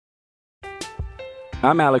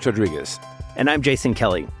I'm Alex Rodriguez. And I'm Jason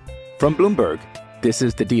Kelly. From Bloomberg, this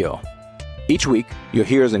is The Deal. Each week, you'll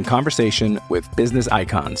hear us in conversation with business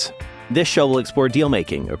icons. This show will explore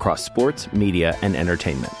deal-making across sports, media, and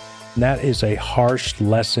entertainment. That is a harsh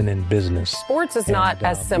lesson in business. Sports is not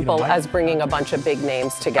as simple as bringing a bunch of big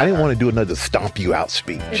names together. I didn't want to do another stomp you out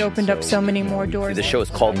speech. It opened up so many more doors. The show is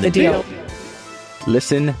called The Deal.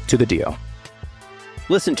 Listen to The Deal.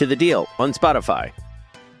 Listen to The Deal on Spotify.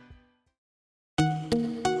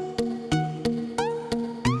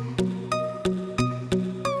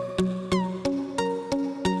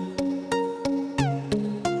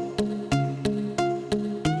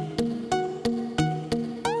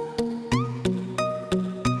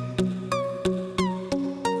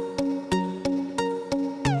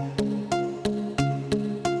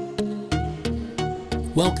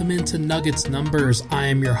 Welcome into Nuggets Numbers. I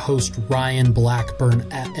am your host, Ryan Blackburn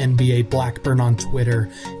at NBA Blackburn on Twitter.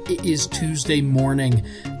 It is Tuesday morning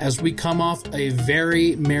as we come off a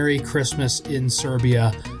very Merry Christmas in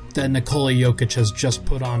Serbia that Nikola Jokic has just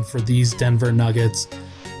put on for these Denver Nuggets.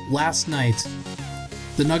 Last night,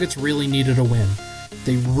 the Nuggets really needed a win.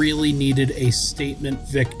 They really needed a statement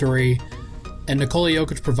victory, and Nikola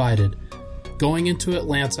Jokic provided. Going into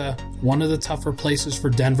Atlanta, one of the tougher places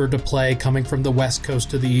for Denver to play, coming from the West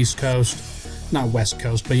Coast to the East Coast. Not West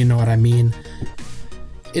Coast, but you know what I mean.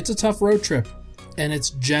 It's a tough road trip, and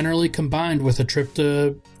it's generally combined with a trip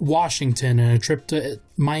to Washington and a trip to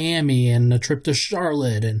Miami and a trip to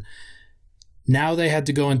Charlotte. And now they had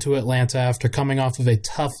to go into Atlanta after coming off of a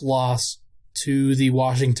tough loss to the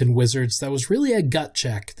Washington Wizards. That was really a gut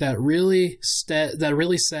check. That really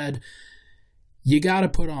said, you got to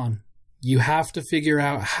put on. You have to figure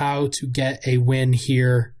out how to get a win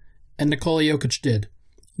here. And Nikola Jokic did.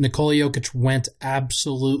 Nikola Jokic went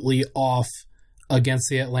absolutely off against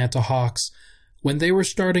the Atlanta Hawks. When they were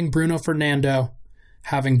starting Bruno Fernando,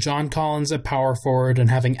 having John Collins at power forward,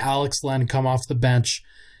 and having Alex Len come off the bench,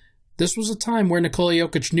 this was a time where Nikola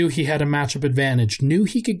Jokic knew he had a matchup advantage, knew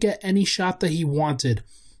he could get any shot that he wanted,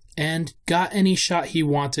 and got any shot he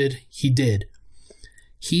wanted, he did.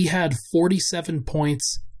 He had 47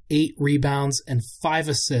 points, 8 rebounds, and 5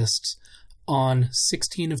 assists on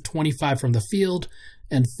 16 of 25 from the field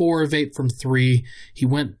and 4 of 8 from 3. He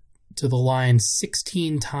went to the line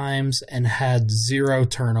 16 times and had 0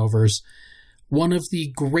 turnovers. One of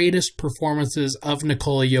the greatest performances of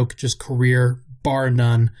Nikola Jokic's career, bar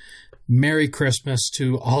none. Merry Christmas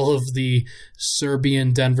to all of the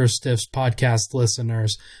Serbian Denver Stiffs podcast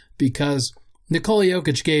listeners, because Nikola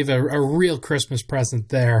Jokic gave a real Christmas present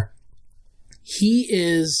there. He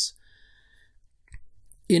is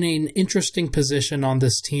in an interesting position on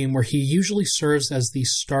this team where he usually serves as the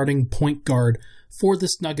starting point guard for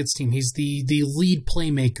this Nuggets team. He's the lead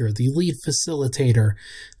playmaker, the lead facilitator.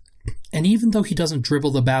 And even though he doesn't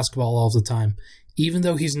dribble the basketball all the time, even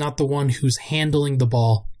though he's not the one who's handling the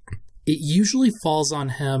ball, it usually falls on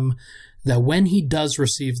him that when he does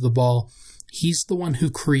receive the ball, he's the one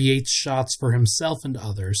who creates shots for himself and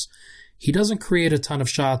others. He doesn't create a ton of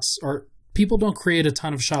shots, or people don't create a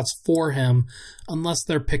ton of shots for him unless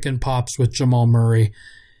they're pick and pops with Jamal Murray.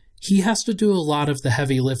 He has to do a lot of the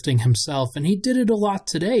heavy lifting himself, and he did it a lot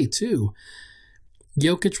today, too.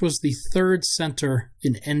 Jokic was the third center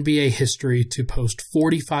in NBA history to post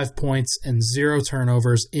 45 points and 0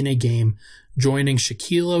 turnovers in a game, joining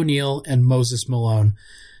Shaquille O'Neal and Moses Malone.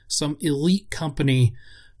 Some elite company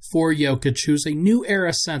for Jokic, who's a new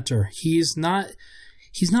era center. He's not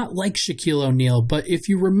like Shaquille O'Neal, but if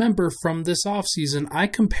you remember from this offseason, I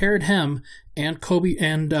compared him and Kobe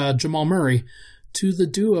and Jamal Murray to the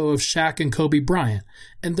duo of Shaq and Kobe Bryant.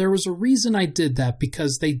 And there was a reason I did that,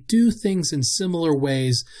 because they do things in similar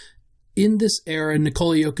ways. In this era,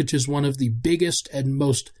 Nikola Jokic is one of the biggest and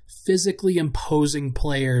most physically imposing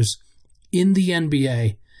players in the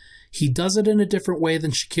NBA. He does it in a different way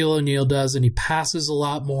than Shaquille O'Neal does, and he passes a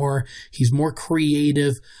lot more. He's more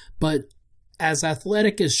creative, but as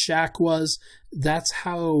athletic as Shaq was, that's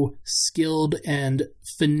how skilled and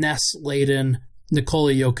finesse-laden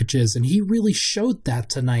Nikola Jokic is, and he really showed that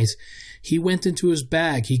tonight. He went into his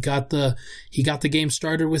bag. He got the game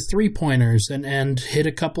started with 3-pointers and hit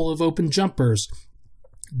a couple of open jumpers.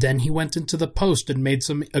 Then he went into the post and made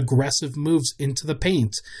some aggressive moves into the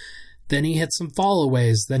paint. Then he hit some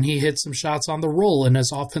fallaways. Then he hit some shots on the roll in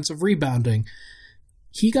his offensive rebounding.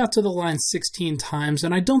 He got to the line 16 times,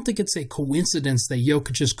 and I don't think it's a coincidence that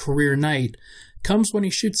Jokic's career night comes when he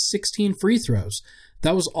shoots 16 free throws.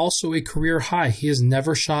 That was also a career high. He has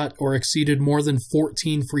never shot or exceeded more than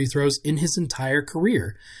 14 free throws in his entire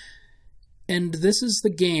career. And this is the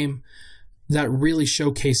game that really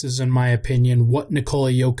showcases, in my opinion, what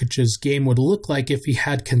Nikola Jokic's game would look like if he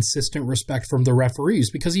had consistent respect from the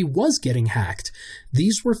referees, because he was getting hacked.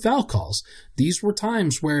 These were foul calls. These were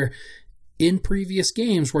times where in previous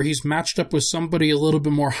games where he's matched up with somebody a little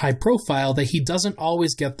bit more high profile that he doesn't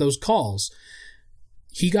always get those calls.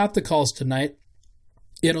 He got the calls tonight.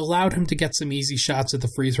 It allowed him to get some easy shots at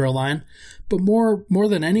the free throw line, but more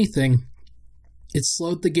than anything, it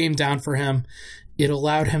slowed the game down for him. It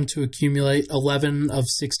allowed him to accumulate 11 of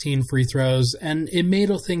 16 free throws, and it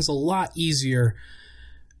made things a lot easier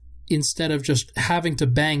instead of just having to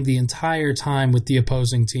bang the entire time with the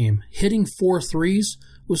opposing team. Hitting 4 threes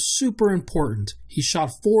was super important. He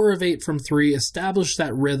shot 4 of 8 from 3, established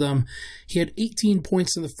that rhythm. He had 18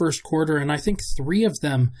 points in the first quarter, and I think 3 of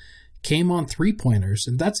them came on three-pointers.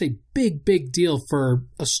 And that's a big, big deal for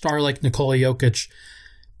a star like Nikola Jokic,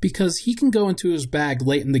 because he can go into his bag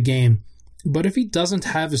late in the game. But if he doesn't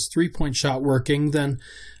have his three-point shot working, then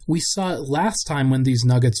we saw it last time when these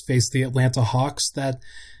Nuggets faced the Atlanta Hawks, that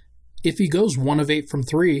if he goes 1 of 8 from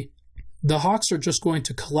 3, the Hawks are just going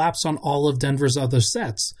to collapse on all of Denver's other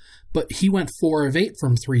sets. But he went 4 of 8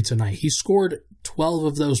 from 3 tonight. He scored 12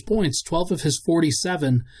 of those points, 12 of his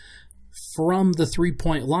 47 from the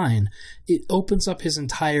three-point line. It opens up his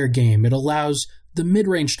entire game. It allows the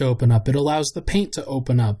mid-range to open up. It allows the paint to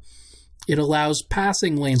open up. It allows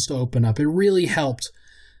passing lanes to open up. It really helped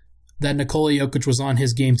that Nikola Jokic was on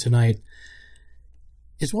his game tonight.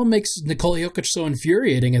 It's what makes Nikola Jokic so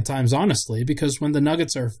infuriating at times, honestly, because when the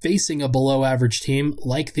Nuggets are facing a below-average team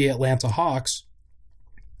like the Atlanta Hawks,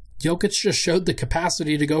 Jokic just showed the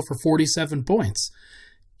capacity to go for 47 points.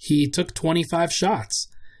 He took 25 shots.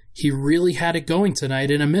 He really had it going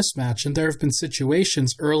tonight in a mismatch, and there have been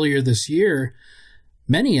situations earlier this year,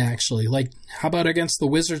 many actually, like how about against the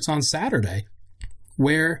Wizards on Saturday,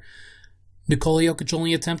 where Nikola Jokic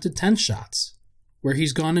only attempted 10 shots, where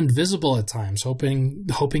he's gone invisible at times, hoping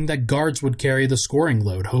that guards would carry the scoring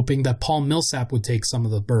load, hoping that Paul Millsap would take some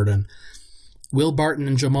of the burden. Will Barton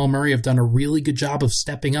and Jamal Murray have done a really good job of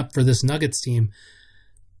stepping up for this Nuggets team,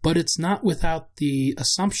 but it's not without the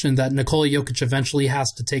assumption that Nikola Jokic eventually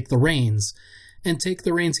has to take the reins, and take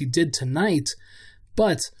the reins he did tonight,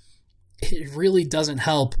 but it really doesn't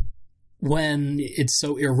help when it's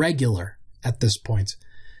so irregular at this point.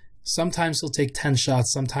 Sometimes he'll take 10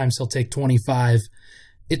 shots, sometimes he'll take 25.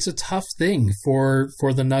 It's a tough thing for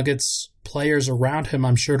the Nuggets players around him,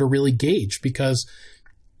 I'm sure, to really gauge, because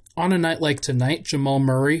on a night like tonight, Jamal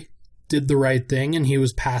Murray did the right thing and he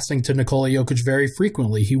was passing to Nikola Jokic very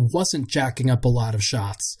frequently. He wasn't jacking up a lot of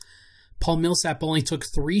shots. Paul Millsap only took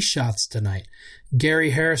 3 shots tonight.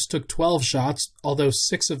 Gary Harris took 12 shots, although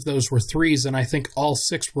 6 of those were threes, and I think all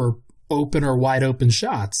 6 were open or wide open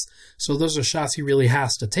shots. So those are shots he really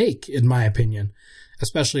has to take, in my opinion,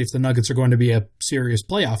 especially if the Nuggets are going to be a serious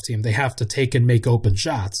playoff team. They have to take and make open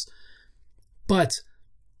shots. But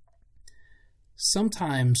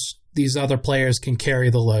sometimes these other players can carry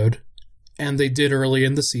the load, and they did early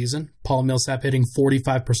in the season. Paul Millsap hitting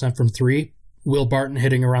 45% from 3, Will Barton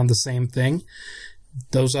hitting around the same thing.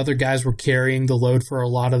 Those other guys were carrying the load for a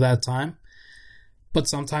lot of that time. But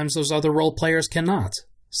sometimes those other role players cannot.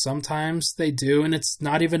 Sometimes they do, and it's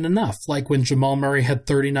not even enough, like when Jamal Murray had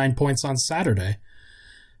 39 points on Saturday.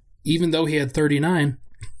 Even though he had 39,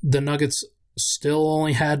 the Nuggets still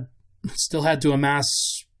had to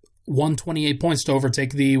amass 128 points to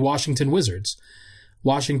overtake the Washington Wizards.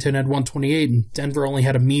 Washington had 128, and Denver only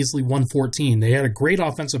had a measly 114. They had a great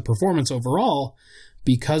offensive performance overall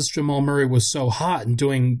because Jamal Murray was so hot and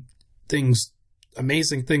doing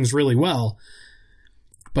amazing things really well.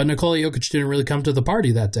 But Nikola Jokic didn't really come to the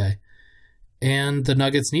party that day. And the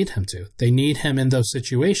Nuggets need him to. They need him in those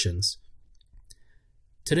situations.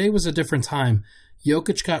 Today was a different time.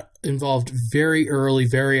 Jokic got involved very early,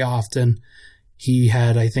 very often. He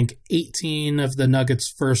had, I think, 18 of the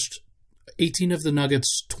Nuggets'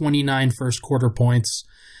 29 first quarter points.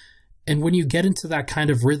 And when you get into that kind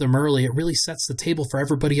of rhythm early, it really sets the table for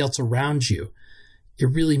everybody else around you. It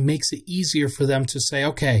really makes it easier for them to say,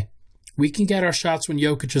 okay, we can get our shots when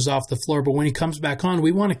Jokic is off the floor, but when he comes back on,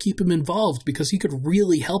 we want to keep him involved because he could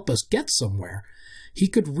really help us get somewhere. He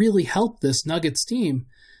could really help this Nuggets team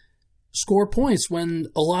score points when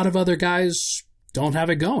a lot of other guys don't have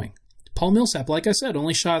it going. Paul Millsap, like I said,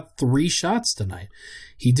 only shot 3 shots tonight.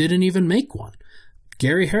 He didn't even make one.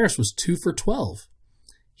 Gary Harris was 2 for 12.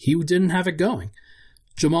 He didn't have it going.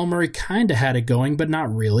 Jamal Murray kind of had it going, but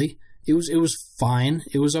not really. It was fine.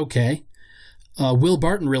 It was okay. Will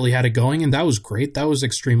Barton really had it going, and that was great. That was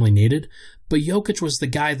extremely needed. But Jokic was the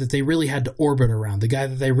guy that they really had to orbit around, the guy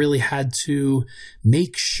that they really had to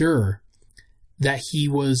make sure that he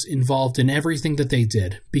was involved in everything that they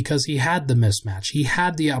did because he had the mismatch. He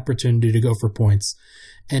had the opportunity to go for points.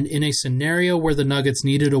 And in a scenario where the Nuggets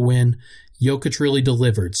needed a win, Jokic really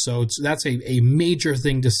delivered. So that's a major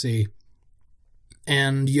thing to see.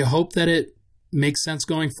 And you hope that it makes sense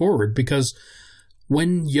going forward, because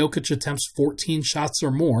when Jokic attempts 14 shots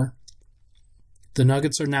or more, the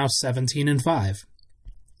Nuggets are now 17-5.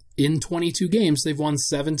 In 22 games, they've won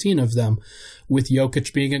 17 of them, with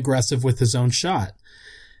Jokic being aggressive with his own shot.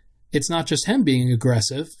 It's not just him being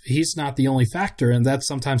aggressive. He's not the only factor, and that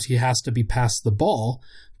sometimes he has to be past the ball,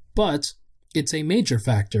 but it's a major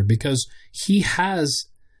factor because he has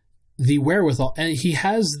the wherewithal and he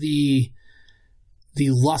has the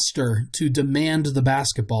luster to demand the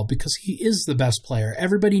basketball because he is the best player.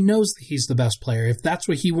 Everybody knows that he's the best player. If that's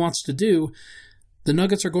what he wants to do, the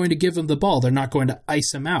Nuggets are going to give him the ball. They're not going to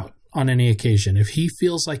ice him out on any occasion. If he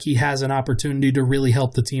feels like he has an opportunity to really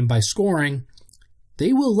help the team by scoring,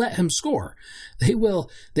 they will let him score. They will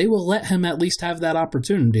let him at least have that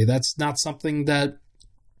opportunity. That's not something that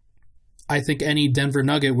I think any Denver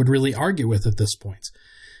Nugget would really argue with at this point.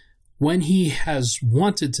 When he has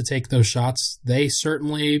wanted to take those shots, they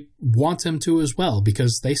certainly want him to as well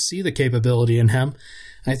because they see the capability in him.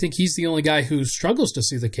 I think he's the only guy who struggles to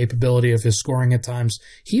see the capability of his scoring at times.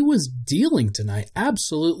 He was dealing tonight.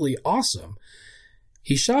 Absolutely awesome.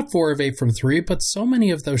 He shot 4 of 8 from 3, but so many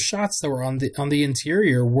of those shots that were on the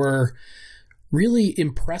interior were really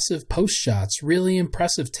impressive post shots, really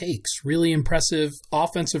impressive takes, really impressive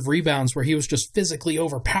offensive rebounds where he was just physically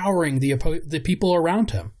overpowering the people around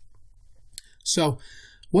him. So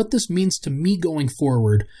what this means to me going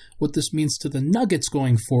forward, what this means to the Nuggets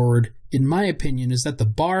going forward, in my opinion, is that the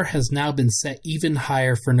bar has now been set even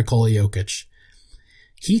higher for Nikola Jokic.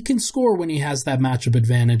 He can score when he has that matchup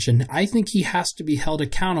advantage, and I think he has to be held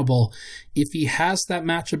accountable if he has that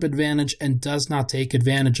matchup advantage and does not take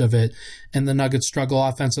advantage of it, and the Nuggets struggle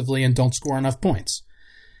offensively and don't score enough points.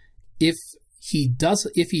 If he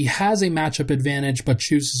has a matchup advantage but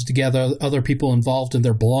chooses to get other people involved and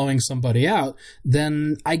they're blowing somebody out,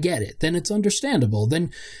 then I get it. Then it's understandable.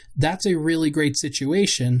 Then that's a really great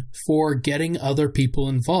situation for getting other people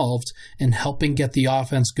involved and helping get the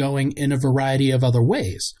offense going in a variety of other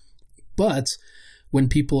ways. But when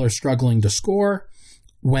people are struggling to score,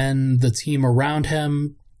 when the team around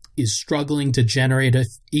him is struggling to generate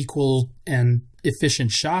equal and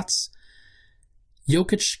efficient shots,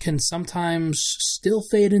 Jokic can sometimes still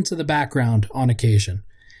fade into the background on occasion.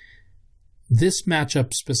 This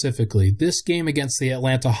matchup specifically, this game against the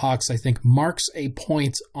Atlanta Hawks, I think marks a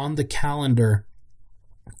point on the calendar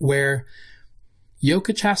where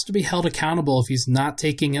Jokic has to be held accountable if he's not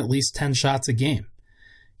taking at least 10 shots a game.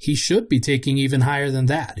 He should be taking even higher than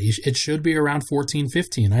that. It should be around 14,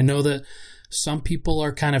 15. I know that some people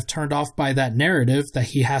are kind of turned off by that narrative that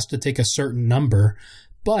he has to take a certain number,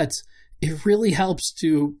 but it really helps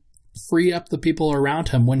to free up the people around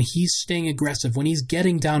him when he's staying aggressive, when he's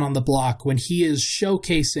getting down on the block, when he is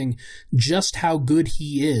showcasing just how good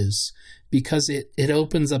he is, because it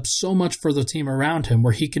opens up so much for the team around him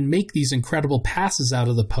where he can make these incredible passes out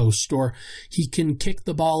of the post, or he can kick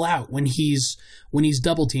the ball out when he's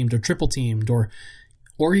double teamed or triple teamed, or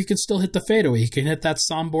he can still hit the fadeaway. He can hit that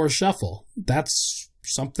Sombor shuffle. That's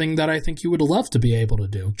something that I think you would love to be able to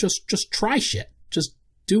do. Just try shit. Just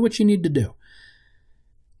do what you need to do.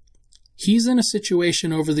 He's in a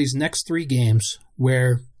situation over these next 3 games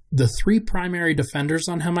where the 3 primary defenders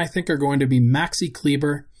on him, I think, are going to be Maxi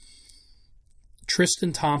Kleber,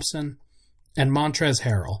 Tristan Thompson, and Montrezl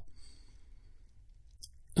Harrell.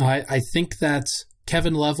 I think that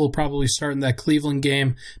Kevin Love will probably start in that Cleveland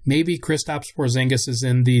game. Maybe Kristaps Porzingis is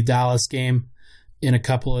in the Dallas game in a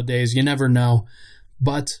couple of days. You never know.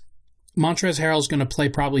 But Montrezl Harrell is going to play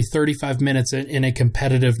probably 35 minutes in a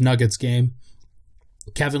competitive Nuggets game.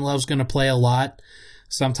 Kevin Love's going to play a lot.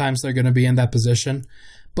 Sometimes they're going to be in that position.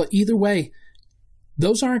 But either way,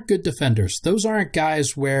 those aren't good defenders. Those aren't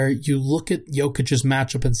guys where you look at Jokic's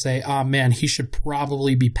matchup and say, oh man, he should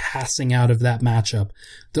probably be passing out of that matchup.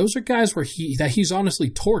 Those are guys where he's honestly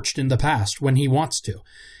torched in the past when he wants to.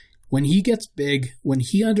 When he gets big, when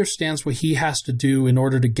he understands what he has to do in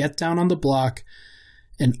order to get down on the block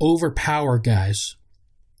and overpower guys,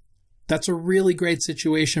 that's a really great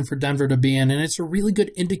situation for Denver to be in, and it's a really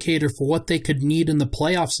good indicator for what they could need in the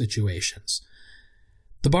playoff situations.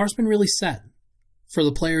 The bar's been really set for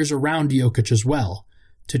the players around Jokic as well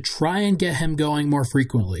to try and get him going more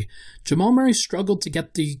frequently. Jamal Murray struggled to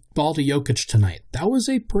get the ball to Jokic tonight. That was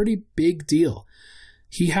a pretty big deal.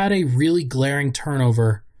 He had a really glaring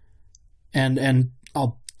turnover, and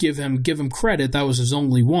I'll give him credit. That was his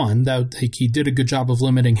only one. He did a good job of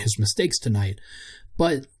limiting his mistakes tonight.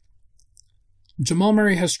 But Jamal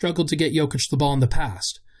Murray has struggled to get Jokic the ball in the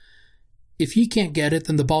past. If he can't get it,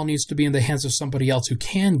 then the ball needs to be in the hands of somebody else who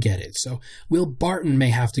can get it. So Will Barton may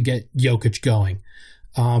have to get Jokic going.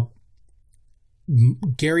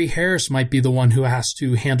 Gary Harris might be the one who has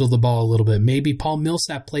to handle the ball a little bit. Maybe Paul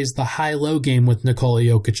Millsap plays the high-low game with Nikola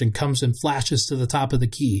Jokic and comes and flashes to the top of the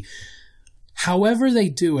key. However they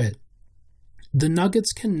do it, the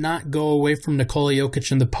Nuggets cannot go away from Nikola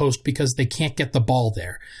Jokic in the post because they can't get the ball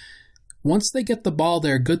there. Once they get the ball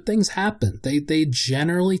there, good things happen. They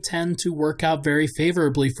generally tend to work out very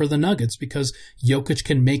favorably for the Nuggets because Jokic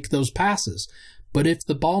can make those passes. But if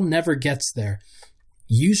the ball never gets there,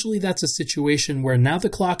 usually that's a situation where now the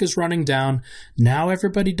clock is running down, now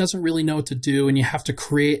everybody doesn't really know what to do, and you have to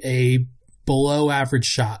create a below-average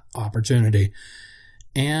shot opportunity.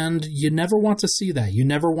 And you never want to see that. You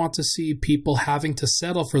never want to see people having to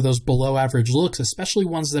settle for those below-average looks, especially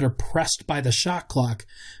ones that are pressed by the shot clock,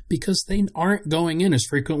 because they aren't going in as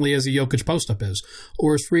frequently as a Jokic post-up is,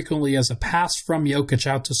 or as frequently as a pass from Jokic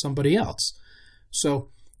out to somebody else. So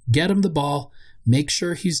get him the ball, make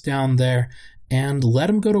sure he's down there, and let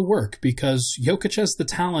him go to work, because Jokic has the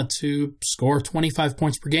talent to score 25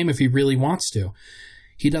 points per game if he really wants to.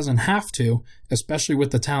 He doesn't have to, especially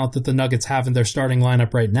with the talent that the Nuggets have in their starting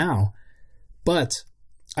lineup right now. But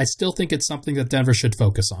I still think it's something that Denver should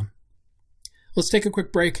focus on. Let's take a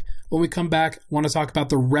quick break. When we come back, I want to talk about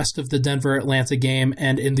the rest of the Denver-Atlanta game.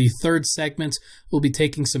 And in the third segment, we'll be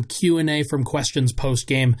taking some Q&A from questions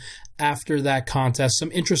post-game after that contest.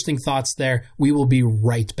 Some interesting thoughts there. We will be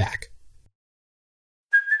right back.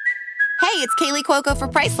 Hey, it's Kaylee Cuoco for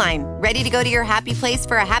Priceline. Ready to go to your happy place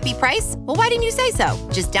for a happy price? Well, why didn't you say so?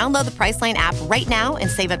 Just download the Priceline app right now and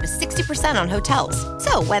save up to 60% on hotels.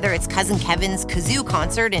 So whether it's Cousin Kevin's Kazoo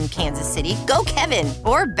Concert in Kansas City, go Kevin,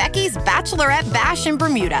 or Becky's Bachelorette Bash in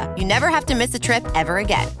Bermuda, you never have to miss a trip ever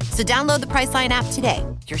again. So download the Priceline app today.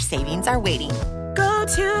 Your savings are waiting. Go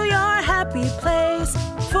to your happy place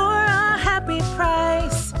for a happy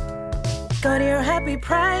price. Go to your happy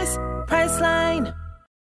price, Priceline.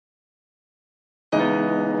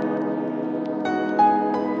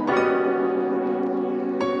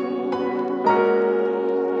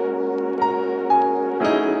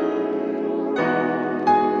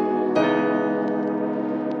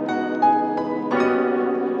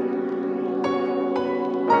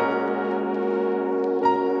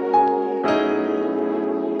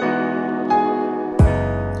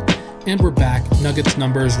 And we're back. Nuggets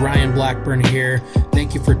Numbers, Ryan Blackburn here.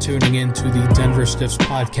 Thank you for tuning in to the Denver Stiffs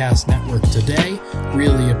Podcast Network today.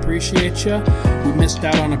 Really appreciate you. We missed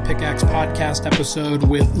out on a Pickaxe Podcast episode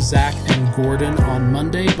with Zach and Gordon on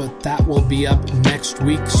Monday, but that will be up next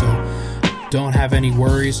week, so don't have any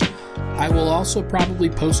worries. I will also probably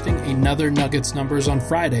posting another Nuggets Numbers on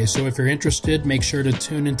Friday, so if you're interested, make sure to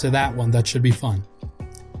tune into that one. That should be fun.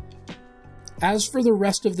 As for the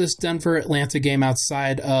rest of this Denver-Atlanta game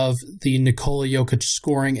outside of the Nikola Jokic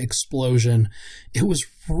scoring explosion, it was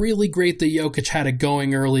really great that Jokic had it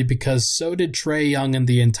going early because so did Trae Young and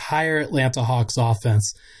the entire Atlanta Hawks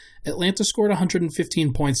offense. Atlanta scored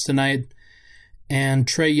 115 points tonight, and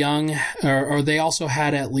Trae Young, they also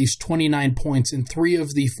had at least 29 points in 3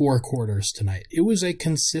 of the 4 quarters tonight. It was a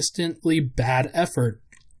consistently bad effort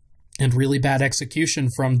and really bad execution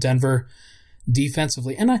from Denver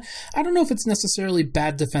defensively. And I don't know if it's necessarily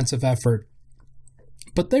bad defensive effort,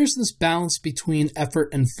 but there's this balance between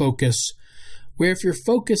effort and focus, where if your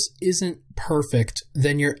focus isn't perfect,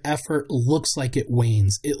 then your effort looks like it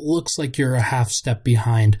wanes. It looks like you're a half step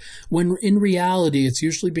behind, when in reality, it's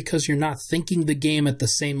usually because you're not thinking the game at the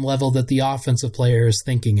same level that the offensive player is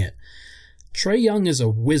thinking it. Trae Young is a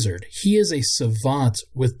wizard. He is a savant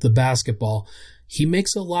with the basketball. He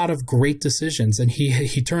makes a lot of great decisions, and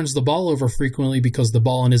he turns the ball over frequently because the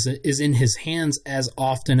ball is in his hands as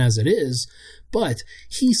often as it is, but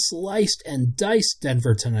he sliced and diced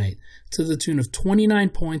Denver tonight to the tune of 29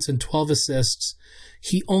 points and 12 assists.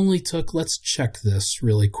 He only took, let's check this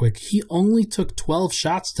really quick, he only took 12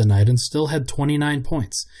 shots tonight and still had 29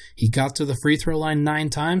 points. He got to the free throw line 9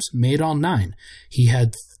 times, made all 9. He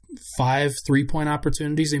had 5 3-point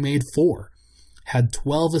opportunities, he made 4. Had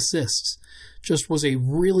 12 assists. Just was a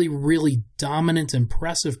really, really dominant,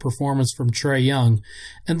 impressive performance from Trae Young.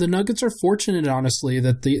 And the Nuggets are fortunate, honestly,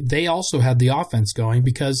 that they also had the offense going,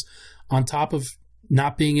 because on top of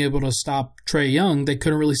not being able to stop Trae Young, they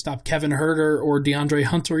couldn't really stop Kevin Huerter or DeAndre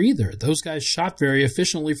Hunter either. Those guys shot very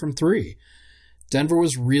efficiently from 3. Denver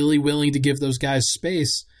was really willing to give those guys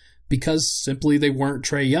space because simply they weren't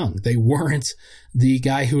Trae Young. They weren't the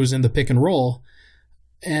guy who was in the pick and roll.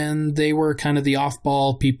 and they were kind of the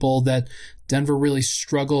off-ball people that Denver really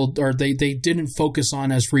struggled, or they didn't focus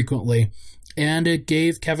on as frequently. And it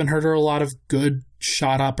gave Kevin Huerter a lot of good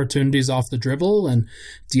shot opportunities off the dribble, and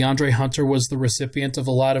DeAndre Hunter was the recipient of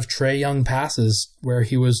a lot of Trae Young passes where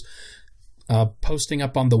he was posting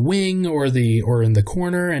up on the wing or in the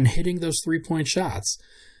corner and hitting those three-point shots.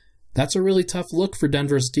 That's a really tough look for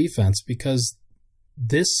Denver's defense, because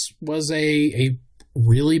this was a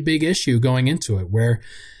really big issue going into it, where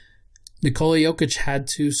Nikola Jokic had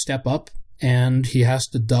to step up and he has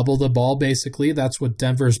to double the ball, basically. That's what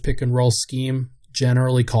Denver's pick and roll scheme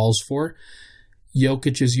generally calls for.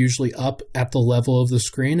 Jokic is usually up at the level of the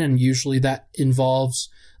screen, and usually that involves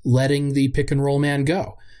letting the pick and roll man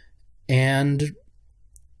go. And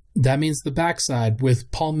that means the backside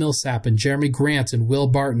with Paul Millsap and Jeremy Grant and Will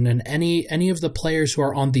Barton and any of the players who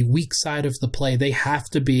are on the weak side of the play, they have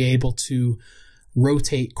to be able to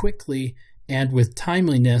rotate quickly and with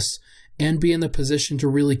timeliness and be in the position to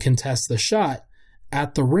really contest the shot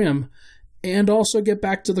at the rim and also get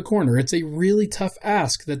back to the corner. It's a really tough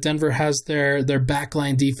ask that Denver has their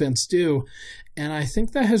backline defense do, and I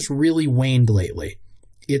think that has really waned lately.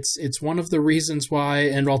 It's one of the reasons why,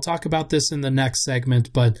 and I'll talk about this in the next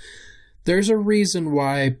segment, but there's a reason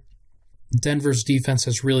why Denver's defense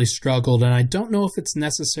has really struggled, and I don't know if it's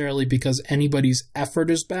necessarily because anybody's effort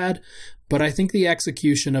is bad, but I think the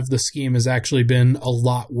execution of the scheme has actually been a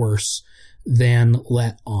lot worse than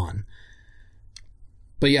let on.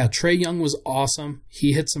 But yeah, Trae Young was awesome.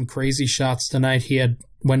 He hit some crazy shots tonight.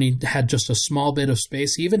 When he had just a small bit of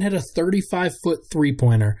space, he even hit a 35-foot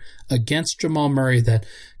three-pointer against Jamal Murray that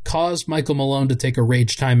caused Michael Malone to take a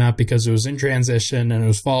rage timeout because it was in transition and it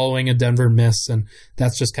was following a Denver miss, and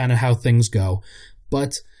that's just kind of how things go.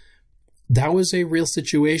 But that was a real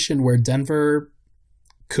situation where Denver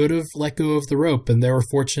could have let go of the rope, and they were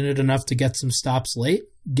fortunate enough to get some stops late,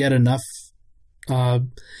 get enough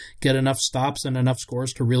stops and enough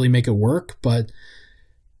scores to really make it work. But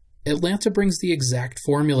Atlanta brings the exact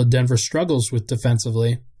formula Denver struggles with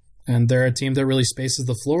defensively, and they're a team that really spaces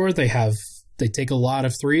the floor. They take a lot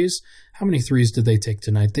of threes. How many threes did they take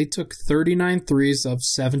tonight? They took 39 threes of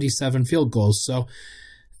 77 field goals. So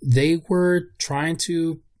they were trying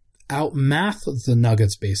to outmath the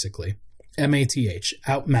Nuggets, basically. M-A-T-H,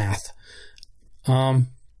 outmath.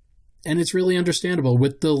 And it's really understandable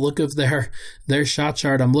with the look of their shot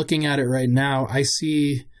chart. I'm looking at it right now. I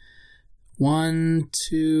see 1,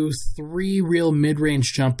 2, 3 real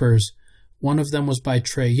mid-range jumpers. One of them was by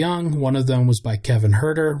Trae Young. One of them was by Kevin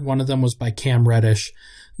Huerter. One of them was by Cam Reddish.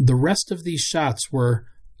 The rest of these shots were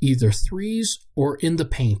either threes or in the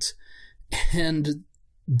paint. And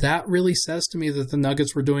that really says to me that the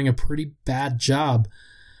Nuggets were doing a pretty bad job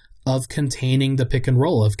of containing the pick and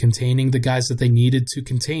roll, of containing the guys that they needed to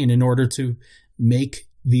contain in order to make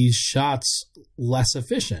these shots less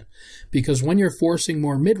efficient. Because when you're forcing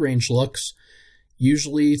more mid-range looks,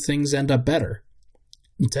 usually things end up better.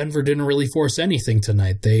 Denver didn't really force anything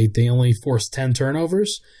tonight. They only forced 10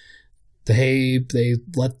 turnovers. They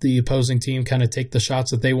let the opposing team kind of take the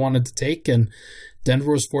shots that they wanted to take, and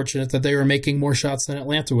Denver was fortunate that they were making more shots than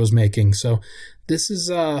Atlanta was making. So this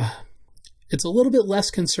is it's a little bit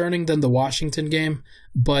less concerning than the Washington game,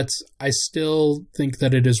 but I still think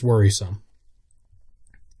that it is worrisome.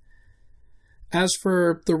 As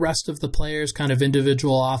for the rest of the players' kind of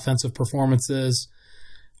individual offensive performances,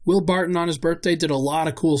 Will Barton on his birthday did a lot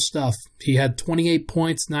of cool stuff. He had 28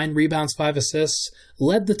 points, 9 rebounds, 5 assists,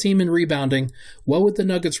 led the team in rebounding. What would the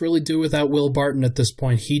Nuggets really do without Will Barton at this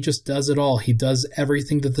point? He just does it all. He does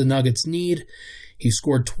everything that the Nuggets need. He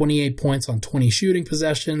scored 28 points on 20 shooting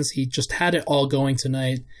possessions. He just had it all going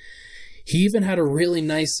tonight. He even had a really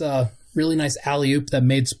nice alley-oop that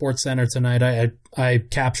made SportsCenter tonight. I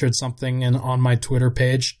captured something on my Twitter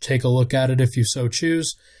page. Take a look at it if you so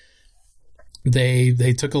choose.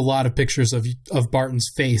 They took a lot of pictures of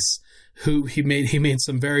Barton's face. He made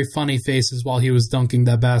some very funny faces while he was dunking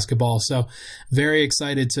that basketball. So very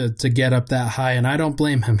excited to get up that high, and I don't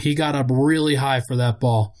blame him. He got up really high for that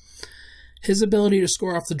ball. His ability to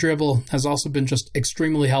score off the dribble has also been just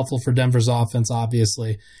extremely helpful for Denver's offense,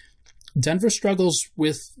 obviously. Denver struggles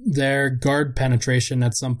with their guard penetration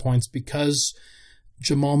at some points because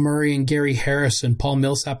Jamal Murray and Gary Harris and Paul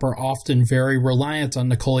Millsap are often very reliant on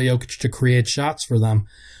Nikola Jokic to create shots for them.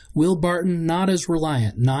 Will Barton, not as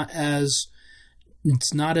reliant,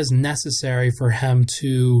 it's not as necessary for him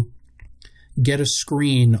to get a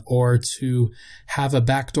screen or to have a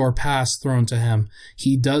backdoor pass thrown to him.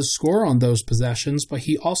 He does score on those possessions, but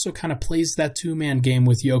he also kind of plays that two-man game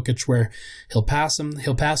with Jokic where he'll pass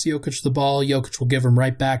Jokic the ball, Jokic will give him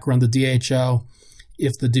right back, run the DHO.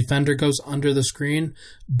 if the defender goes under the screen,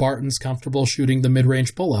 Barton's comfortable shooting the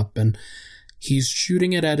mid-range pull-up, and he's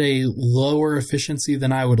shooting it at a lower efficiency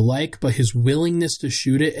than I would like, but his willingness to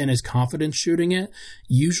shoot it and his confidence shooting it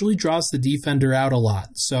usually draws the defender out a lot.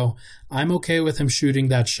 So I'm okay with him shooting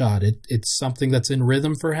that shot. It's something that's in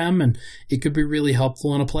rhythm for him, and it could be really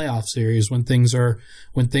helpful in a playoff series when things are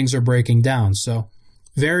breaking down. So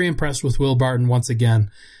very impressed with Will Barton once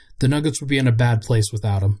again. The Nuggets would be in a bad place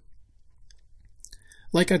without him.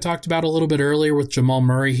 Like I talked about a little bit earlier with Jamal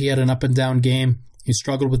Murray, he had an up and down game. He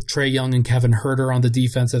struggled with Trae Young and Kevin Huerter on the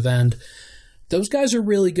defensive end. Those guys are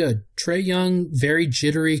really good. Trae Young, very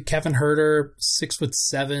jittery. Kevin Huerter,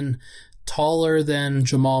 6'7", taller than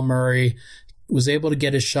Jamal Murray, was able to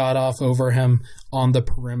get his shot off over him on the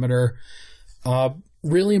perimeter.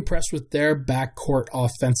 Really impressed with their backcourt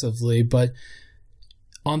offensively, but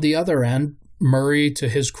on the other end, Murray, to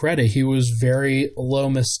his credit, he was very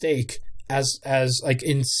low mistake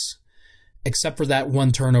except for that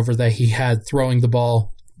one turnover that he had throwing the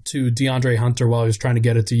ball to DeAndre Hunter while he was trying to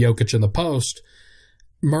get it to Jokic in the post.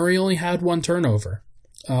 Murray only had one turnover.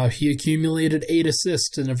 He accumulated 8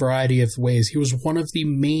 assists in a variety of ways. He was one of the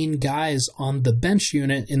main guys on the bench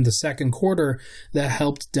unit in the second quarter that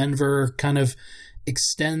helped Denver kind of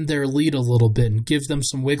extend their lead a little bit and give them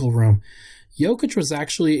some wiggle room. Jokic was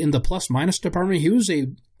actually in the plus-minus department. He was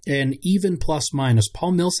an even plus-minus.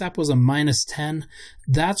 Paul Millsap was a -10.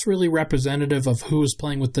 That's really representative of who was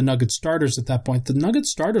playing with the Nuggets starters at that point. The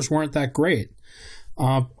Nuggets starters weren't that great.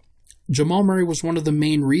 Jamal Murray was one of the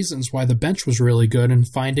main reasons why the bench was really good and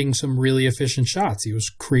finding some really efficient shots. He was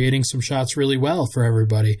creating some shots really well for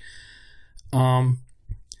everybody.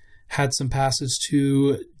 Had some passes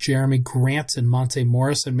to Jeremy Grant and Monte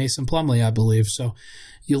Morris and Mason Plumlee, I believe. So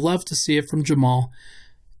you love to see it from Jamal.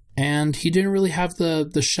 And he didn't really have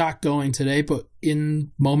the shot going today, but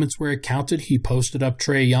in moments where it counted, he posted up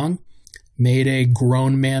Trae Young, made a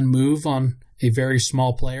grown man move on a very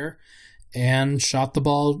small player, and shot the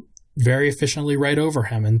ball very efficiently right over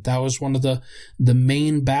him. And that was one of the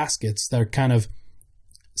main baskets that kind of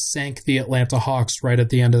sank the Atlanta Hawks right at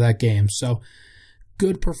the end of that game. So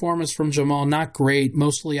good performance from Jamal. Not great,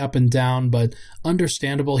 mostly up and down, but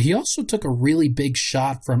understandable. He also took a really big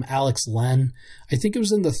shot from Alex Len. I think it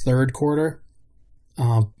was in the third quarter.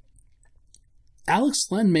 Alex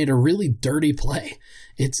Len made a really dirty play.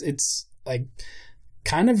 It's like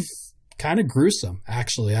kind of gruesome,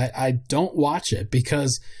 actually. I don't watch it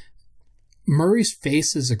because Murray's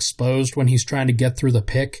face is exposed when he's trying to get through the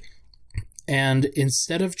pick. And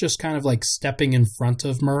instead of just kind of like stepping in front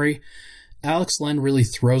of Murray, Alex Len really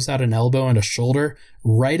throws out an elbow and a shoulder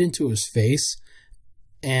right into his face,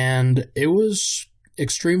 and it was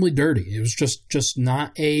extremely dirty. It was just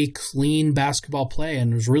not a clean basketball play,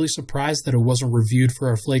 and I was really surprised that it wasn't reviewed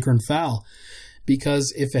for a flagrant foul,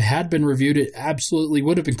 because if it had been reviewed, it absolutely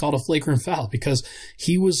would have been called a flagrant foul, because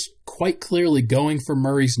he was quite clearly going for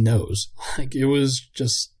Murray's nose. Like, it was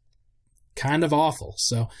just kind of awful.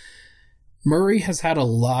 So Murray has had a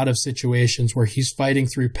lot of situations where he's fighting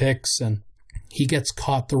through picks and he gets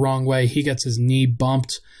caught the wrong way. He gets his knee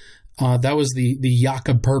bumped. That was the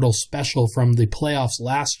Jakob Poeltl special from the playoffs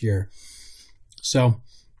last year. So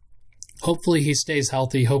hopefully he stays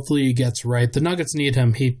healthy. Hopefully he gets right. The Nuggets need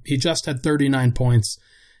him. He just had 39 points.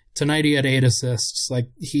 Tonight he had 8 assists. Like,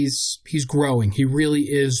 he's growing. He really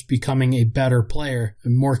is becoming a better player, a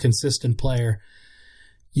more consistent player.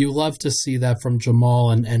 You love to see that from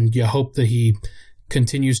Jamal, and you hope that he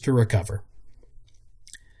continues to recover.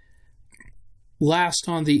 Last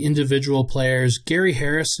on the individual players, Gary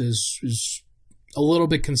Harris is a little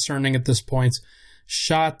bit concerning at this point.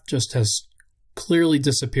 Shot just has clearly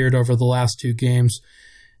disappeared over the last 2 games.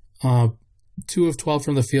 2 of 12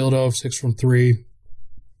 from the field, 0 of 6 from 3.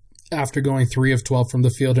 After going 3 of 12 from the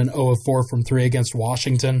field and 0 of 4 from 3 against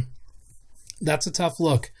Washington. That's a tough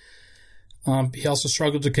look. He also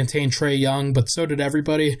struggled to contain Trae Young, but so did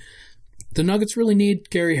everybody. The Nuggets really need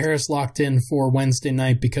Gary Harris locked in for Wednesday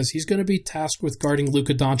night because he's going to be tasked with guarding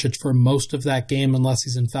Luka Doncic for most of that game unless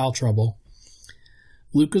he's in foul trouble.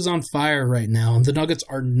 Luka's on fire right now, and the Nuggets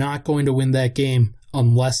are not going to win that game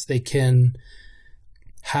unless they can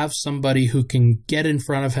have somebody who can get in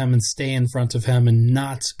front of him and stay in front of him and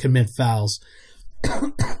not commit fouls.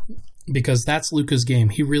 Because that's Luka's game.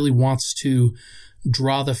 He really wants to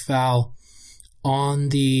draw the foul on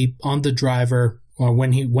the driver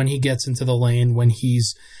when he gets into the lane, when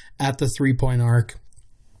he's at the 3-point arc.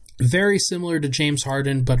 Very similar to James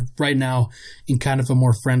Harden, but right now in kind of a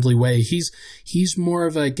more friendly way. He's more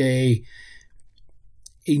of like a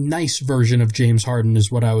nice version of James Harden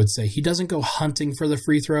is what I would say. He doesn't go hunting for the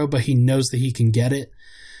free throw, but he knows that he can get it.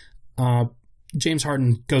 James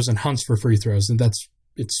Harden goes and hunts for free throws, and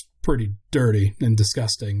it's pretty dirty and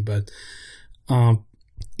disgusting. But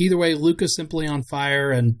either way, Luka's simply on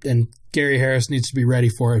fire, and Gary Harris needs to be ready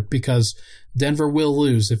for it because Denver will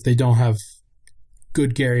lose if they don't have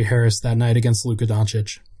good Gary Harris that night against Luka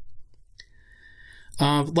Doncic.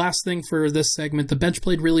 Last thing for this segment, the bench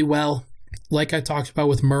played really well. Like I talked about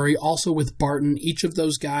with Murray, also with Barton, each of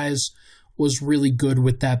those guys was really good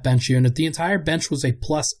with that bench unit. The entire bench was a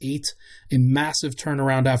 +8, a massive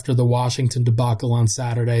turnaround after the Washington debacle on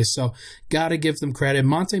Saturday. So got to give them credit.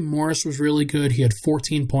 Monte Morris was really good. He had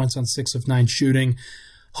 14 points on 6 of 9 shooting.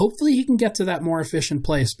 Hopefully he can get to that more efficient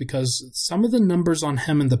place because some of the numbers on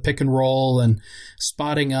him in the pick and roll and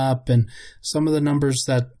spotting up and some of the numbers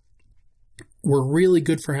that were really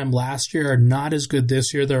good for him last year are not as good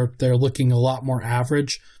this year. They're looking a lot more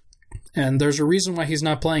average. And there's a reason why he's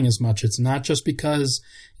not playing as much. It's not just because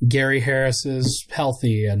Gary Harris is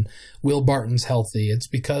healthy and Will Barton's healthy. It's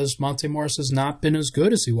because Monte Morris has not been as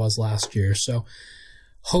good as he was last year. So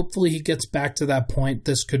hopefully he gets back to that point.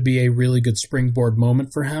 This could be a really good springboard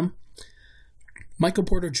moment for him. Michael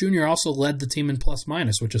Porter Jr. also led the team in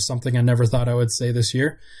plus-minus, which is something I never thought I would say this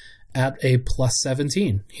year, at a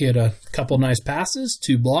 +17. He had a couple nice passes,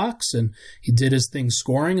 2 blocks, and he did his thing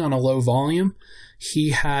scoring on a low volume.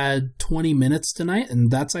 He had 20 minutes tonight,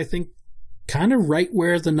 and that's, I think, kind of right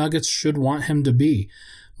where the Nuggets should want him to be.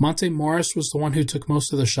 Monte Morris was the one who took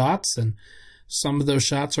most of the shots, and some of those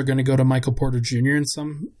shots are going to go to Michael Porter Jr. in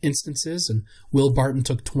some instances, and Will Barton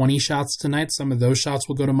took 20 shots tonight. Some of those shots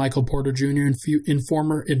will go to Michael Porter Jr. in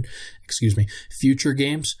future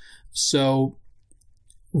games. So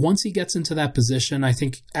once he gets into that position, I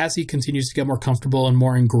think as he continues to get more comfortable and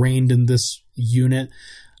more ingrained in this unit,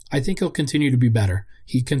 I think he'll continue to be better.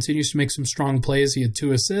 He continues to make some strong plays. He had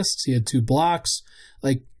 2 assists. He had 2 blocks.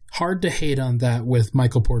 Hard to hate on that with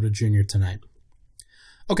Michael Porter Jr. tonight.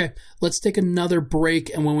 Okay, let's take another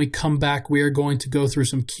break, and when we come back, we are going to go through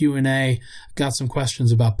some Q&A. Got some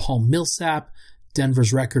questions about Paul Millsap,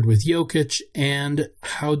 Denver's record with Jokic, and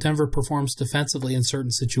how Denver performs defensively in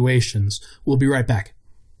certain situations. We'll be right back.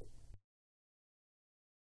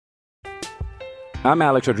 I'm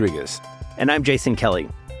Alex Rodriguez. And I'm Jason Kelly.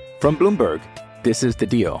 From Bloomberg, this is The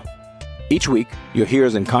Deal. Each week, you'll hear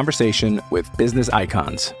us in conversation with business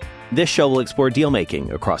icons. This show will explore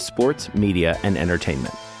deal-making across sports, media, and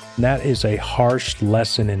entertainment. That is a harsh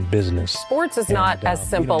lesson in business. Sports is not as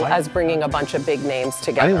simple as bringing a bunch of big names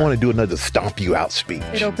together. I didn't want to do another stomp you out speech.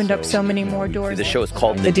 It opened up so many more doors. The show is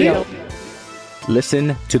called The Deal.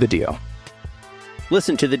 Listen to The Deal.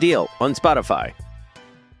 Listen to The Deal on Spotify.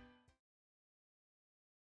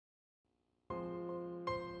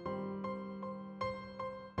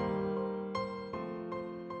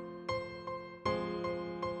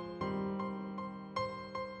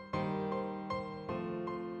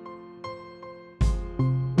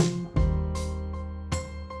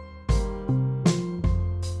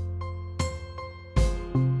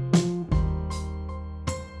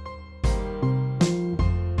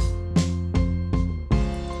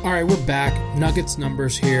 All right, we're back. Nuggets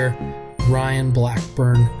numbers here. Ryan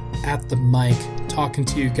Blackburn at the mic, talking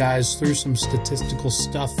to you guys through some statistical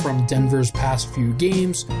stuff from Denver's past few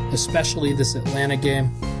games, especially this Atlanta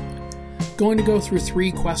game. Going to go through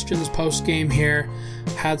 3 questions post-game here.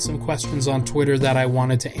 Had some questions on Twitter that I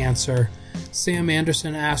wanted to answer. Sam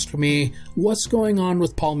Anderson asked me, what's going on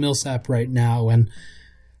with Paul Millsap right now? And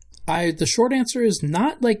the short answer is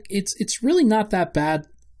it's really not that bad.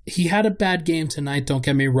 He had a bad game tonight, don't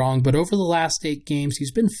get me wrong, but over the last 8 games,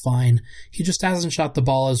 he's been fine. He just hasn't shot the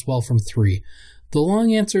ball as well from 3. The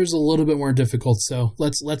long answer is a little bit more difficult, so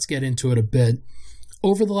let's get into it a bit.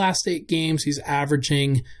 Over the last 8 games, he's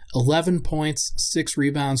averaging 11 points, 6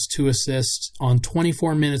 rebounds, 2 assists on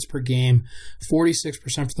 24 minutes per game, 46%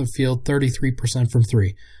 from the field, 33% from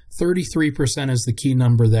 3. 33% is the key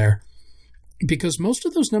number there, because most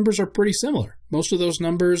of those numbers are pretty similar. Most of those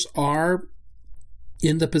numbers are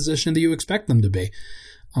in the position that you expect them to be.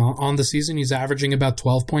 On the season, he's averaging about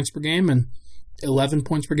 12 points per game, and 11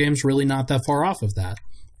 points per game is really not that far off of that.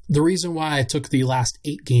 The reason why I took the last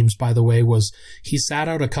 8 games, by the way, was he sat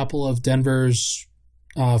out a couple of Denver's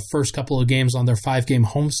first couple of games on their 5-game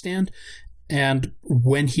homestand, and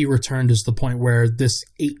when he returned is the point where this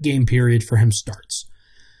 8-game period for him starts.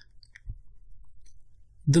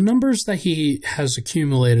 The numbers that he has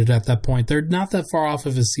accumulated at that point, they're not that far off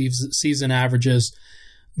of his season averages.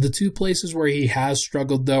 The 2 places where he has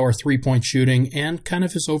struggled, though, are 3-point shooting and kind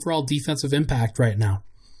of his overall defensive impact right now.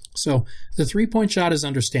 So the three-point shot is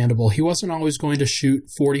understandable. He wasn't always going to shoot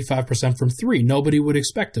 45% from three. Nobody would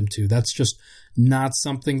expect him to. That's just not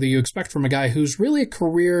something that you expect from a guy who's really a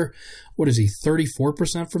career,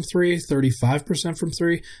 34% from three, 35% from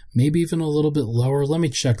three, maybe even a little bit lower. Let me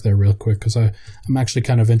check there real quick because I'm actually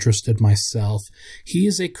kind of interested myself. He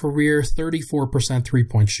is a career 34%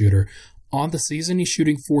 three-point shooter. On the season, he's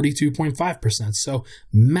shooting 42.5%, so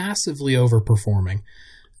massively overperforming.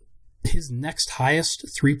 His next highest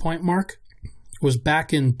three-point mark was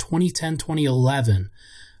back in 2010-2011,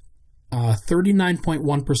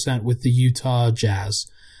 39.1% with the Utah Jazz.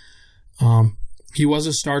 He was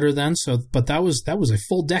a starter then, but that was a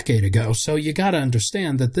full decade ago. So you got to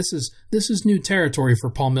understand that this is new territory for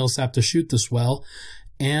Paul Millsap to shoot this well.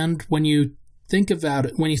 And when you think about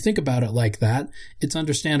it like that, it's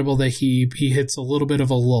understandable that he hits a little bit of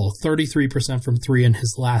a lull. 33% from three in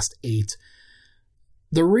his last 8.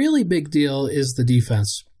 The really big deal is the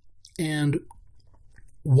defense. And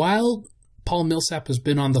while Paul Millsap has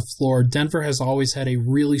been on the floor, Denver has always had a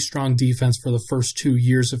really strong defense for the first 2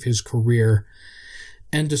 years of his career.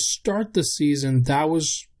 And to start the season, that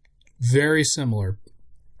was very similar.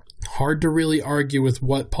 Hard to really argue with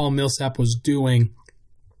what Paul Millsap was doing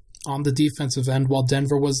on the defensive end while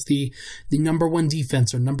Denver was the number 1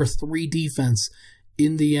 defense or number 3 defense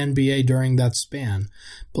in the NBA during that span.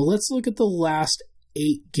 But let's look at the last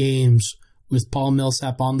 8 games with Paul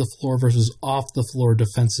Millsap on the floor versus off the floor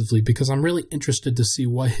defensively, because I'm really interested to see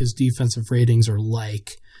what his defensive ratings are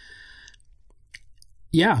like.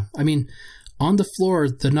 Yeah, I mean, on the floor,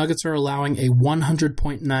 the Nuggets are allowing a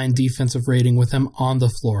 100.9 defensive rating with him on the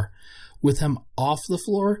floor. With him off the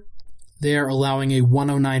floor, they are allowing a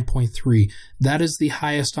 109.3. That is the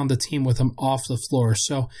highest on the team with him off the floor.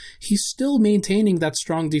 So he's still maintaining that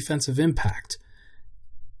strong defensive impact.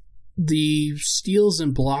 The steals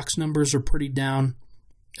and blocks numbers are pretty down.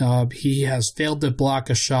 He has failed to block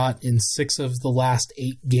a shot in 6 of the last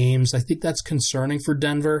 8 games. I think that's concerning for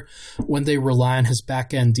Denver when they rely on his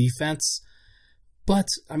back-end defense. But,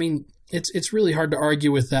 I mean, it's really hard to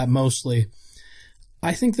argue with that mostly.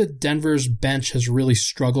 I think that Denver's bench has really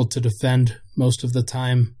struggled to defend most of the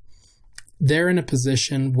time. They're in a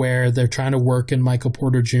position where they're trying to work in Michael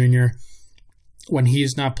Porter Jr. When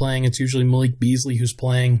he's not playing, it's usually Malik Beasley who's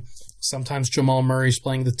playing. Sometimes Jamal Murray's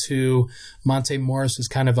playing the 2. Monte Morris is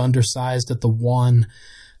kind of undersized at the 1.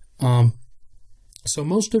 So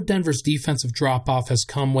most of Denver's defensive drop-off has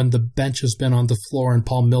come when the bench has been on the floor and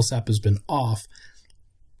Paul Millsap has been off.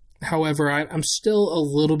 However, I'm still a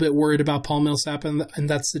little bit worried about Paul Millsap in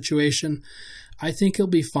that situation. I think he'll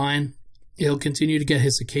be fine. He'll continue to get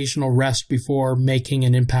his occasional rest before making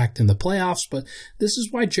an impact in the playoffs, but this is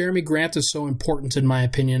why Jeremy Grant is so important in my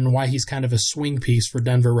opinion, and why he's kind of a swing piece for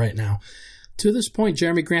Denver right now. To this point,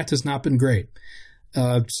 Jeremy Grant has not been great.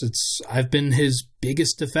 I've been his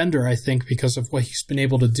biggest defender, I think, because of what he's been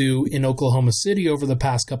able to do in Oklahoma City over the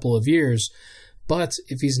past couple of years. But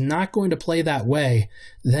if he's not going to play that way,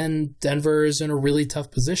 then Denver is in a really tough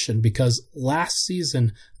position, because last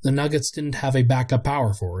season, the Nuggets didn't have a backup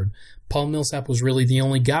power forward. Paul Millsap was really the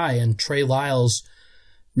only guy, and Trey Lyles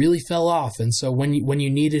really fell off. And so when you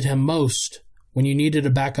needed him most, when you needed a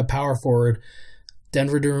backup power forward,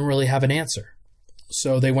 Denver didn't really have an answer.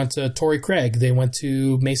 So they went to Torrey Craig. They went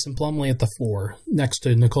to Mason Plumlee at the 4 next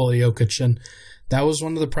to Nikola Jokic. And that was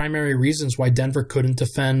one of the primary reasons why Denver couldn't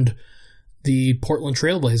defend the Portland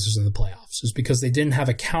Trailblazers in the playoffs, is because they didn't have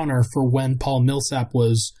a counter for when Paul Millsap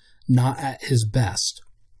was not at his best.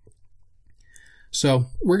 So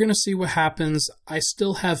we're going to see what happens. I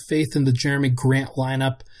still have faith in the Jeremy Grant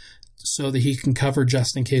lineup so that he can cover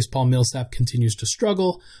just in case Paul Millsap continues to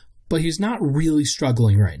struggle, but he's not really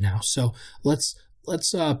struggling right now. So let's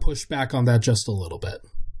push back on that just a little bit.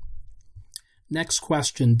 Next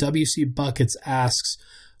question, WC Buckets asks,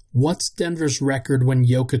 what's Denver's record when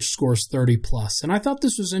Jokic scores 30 plus? And I thought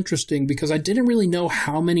this was interesting because I didn't really know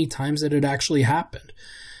how many times it had actually happened.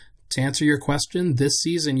 To answer your question, this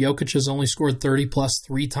season, Jokic has only scored 30 plus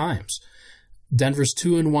 3 times. Denver's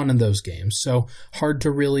 2-1 in those games, so hard to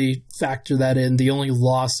really factor that in. The only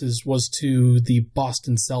losses was to the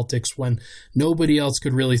Boston Celtics when nobody else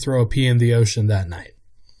could really throw a pea in the ocean that night.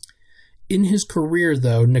 In his career,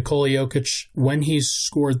 though, Nikola Jokic, when he's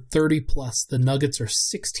scored 30 plus, the Nuggets are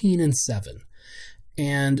 16-7.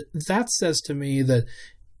 And that says to me that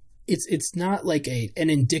it's not like an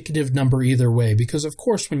indicative number either way, because of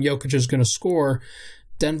course when Jokic is going to score,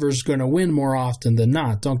 Denver's going to win more often than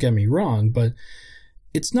not, don't get me wrong, but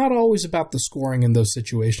it's not always about the scoring in those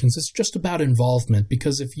situations. It's just about involvement,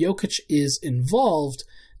 because if Jokic is involved,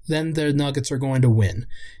 then the Nuggets are going to win.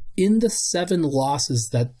 In the 7 losses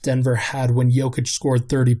that Denver had when Jokic scored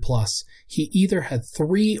 30+, he either had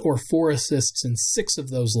 3 or 4 assists in 6 of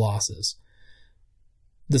those losses.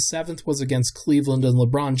 The 7th was against Cleveland and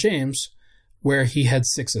LeBron James, where he had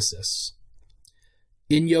 6 assists.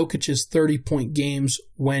 In Jokic's 30-point games,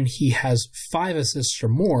 when he has 5 assists or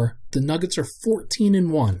more, the Nuggets are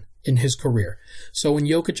 14-1 in his career. So when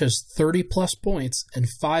Jokic has 30-plus points and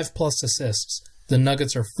 5-plus assists, the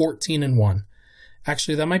Nuggets are 14-1.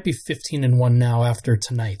 Actually, that might be 15-1 now after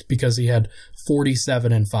tonight because he had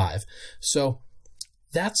 47-5. So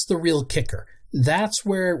that's the real kicker. That's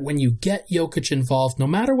where when you get Jokic involved, no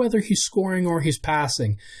matter whether he's scoring or he's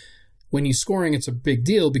passing, when he's scoring, it's a big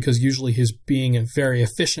deal because usually he's being very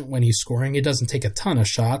efficient when he's scoring. He doesn't take a ton of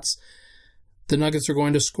shots. The Nuggets are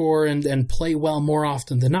going to score and play well more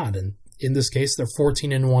often than not. And in this case, they're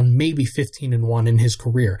 14-1, maybe 15-1 in his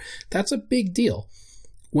career. That's a big deal.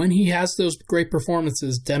 When he has those great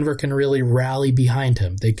performances, Denver can really rally behind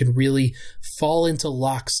him. They can really fall into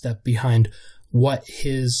lockstep behind what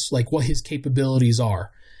his capabilities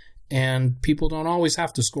are. And people don't always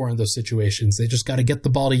have to score in those situations. They just got to get the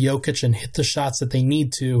ball to Jokic and hit the shots that they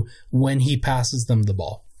need to when he passes them the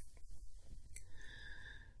ball.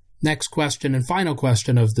 Next question and final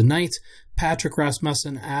question of the night. Patrick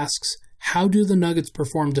Rasmussen asks, how do the Nuggets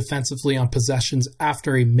perform defensively on possessions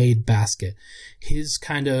after a made basket? His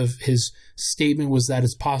statement was that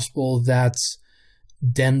it's possible that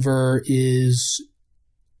Denver is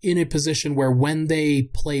in a position where when they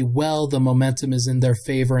play well, the momentum is in their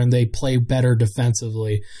favor and they play better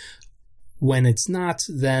defensively. When it's not,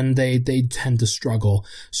 then they tend to struggle.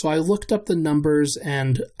 So I looked up the numbers,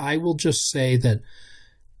 and I will just say that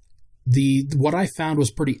what I found was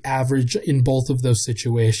pretty average in both of those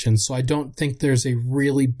situations. So I don't think there's a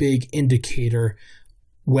really big indicator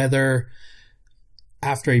whether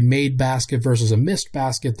after a made basket versus a missed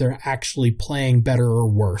basket, they're actually playing better or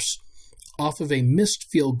worse. Off of a missed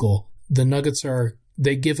field goal, the Nuggets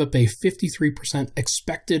they give up a 53%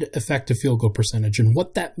 expected effective field goal percentage. And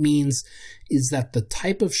what that means is that the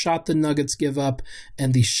type of shot the Nuggets give up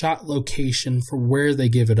and the shot location for where they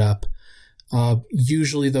give it up,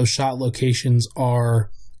 usually those shot locations are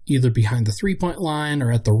either behind the three-point line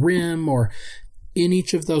or at the rim, or in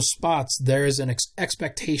each of those spots, there is an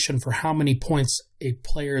expectation for how many points a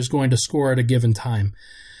player is going to score at a given time.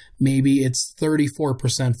 Maybe it's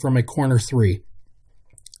 34% from a corner three.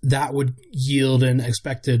 That would yield an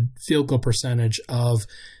expected field goal percentage of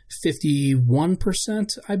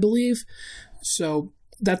 51%, I believe. So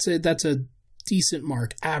that's a decent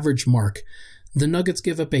mark, average mark. The Nuggets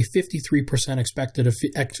give up a 53%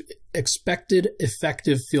 expected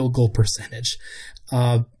effective field goal percentage,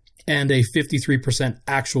 and a 53%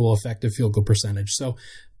 actual effective field goal percentage. So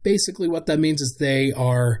basically what that means is they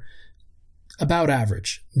are about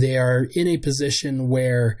average. They are in a position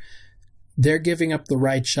where they're giving up the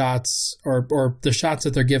right shots, or the shots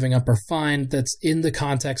that they're giving up are fine. That's in the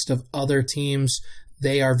context of other teams.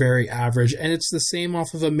 They are very average, and it's the same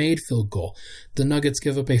off of a made field goal. The Nuggets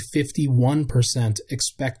give up a 51%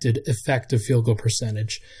 expected effective field goal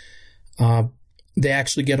percentage. They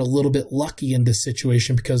actually get a little bit lucky in this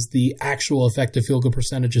situation because the actual effective field goal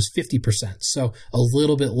percentage is 50%, so a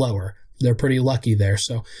little bit lower. They're pretty lucky there.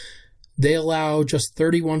 So they allow just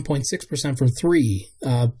 31.6% from three.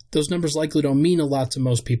 Those numbers likely don't mean a lot to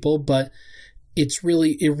most people, but it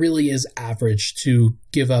really is average to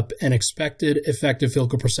give up an expected effective field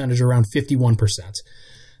goal percentage around 51%.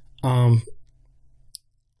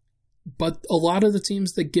 But a lot of the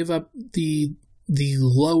teams that give up the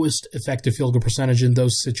lowest effective field goal percentage in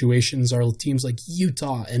those situations are teams like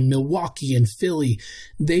Utah and Milwaukee and Philly.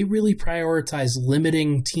 They really prioritize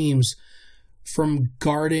limiting teams from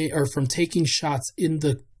guarding or from taking shots in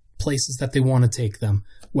the places that they want to take them,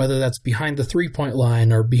 whether that's behind the three-point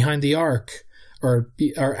line or behind the arc, or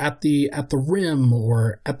at the rim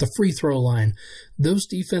or at the free throw line. Those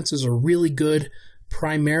defenses are really good,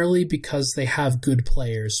 primarily because they have good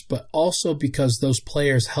players, but also because those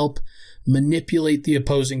players help manipulate the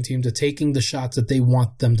opposing team to taking the shots that they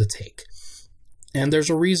want them to take. And there's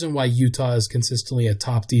a reason why Utah is consistently a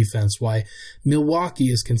top defense, why Milwaukee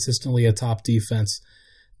is consistently a top defense.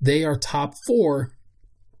 They are top 4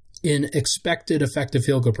 in expected effective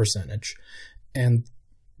field goal percentage. And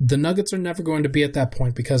the Nuggets are never going to be at that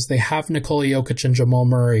point because they have Nikola Jokic and Jamal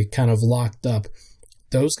Murray kind of locked up.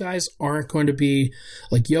 Those guys aren't going to be,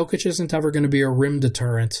 like Jokic isn't ever going to be a rim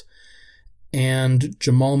deterrent, and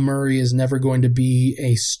Jamal Murray is never going to be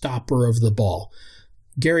a stopper of the ball.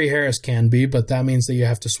 Gary Harris can be, but that means that you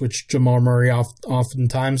have to switch Jamal Murray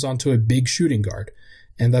oftentimes onto a big shooting guard,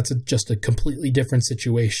 and that's just a completely different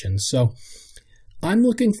situation. So I'm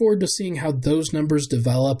looking forward to seeing how those numbers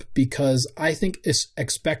develop, because I think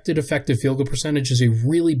expected effective field goal percentage is a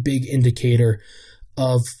really big indicator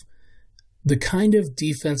of the kind of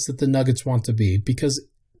defense that the Nuggets want to be, because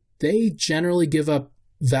they generally give up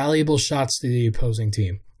valuable shots to the opposing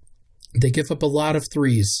team. They give up a lot of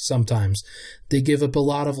threes sometimes. They give up a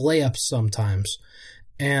lot of layups sometimes.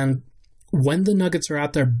 And when the Nuggets are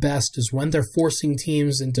at their best is when they're forcing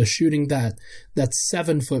teams into shooting that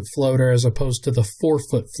 7-foot floater as opposed to the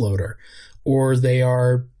 4-foot floater. Or they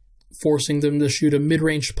are forcing them to shoot a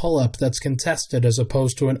mid-range pull-up that's contested as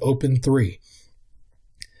opposed to an open three.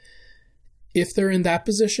 If they're in that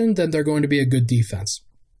position, then they're going to be a good defense.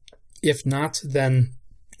 If not, then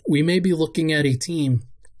we may be looking at a team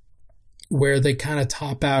where they kind of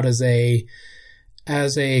top out as a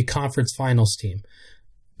conference finals team.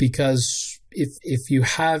 Because if you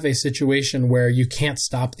have a situation where you can't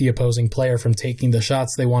stop the opposing player from taking the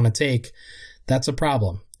shots they want to take, that's a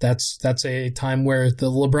problem. That's a time where the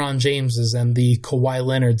LeBron Jameses and the Kawhi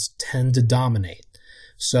Leonards tend to dominate.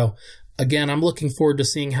 So again, I'm looking forward to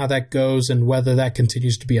seeing how that goes and whether that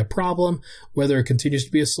continues to be a problem, whether it continues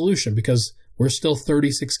to be a solution, because we're still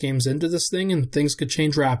 36 games into this thing and things could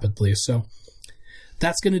change rapidly. So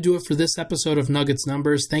that's going to do it for this episode of Nuggets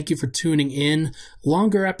Numbers. Thank you for tuning in.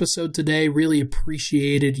 Longer episode today. Really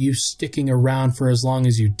appreciated you sticking around for as long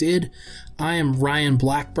as you did. I am Ryan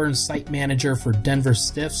Blackburn, site manager for Denver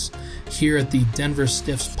Stiffs here at the Denver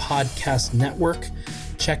Stiffs Podcast Network.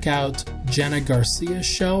 Check out Jenna Garcia's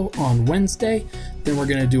show on Wednesday. Then we're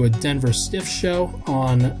going to do a Denver Stiffs show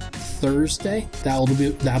on Thursday.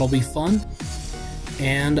 That'll be fun.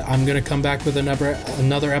 And I'm going to come back with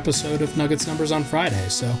another episode of Nuggets Numbers on Friday.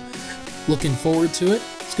 So looking forward to it.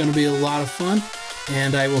 It's going to be a lot of fun.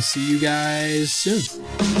 And I will see you guys soon.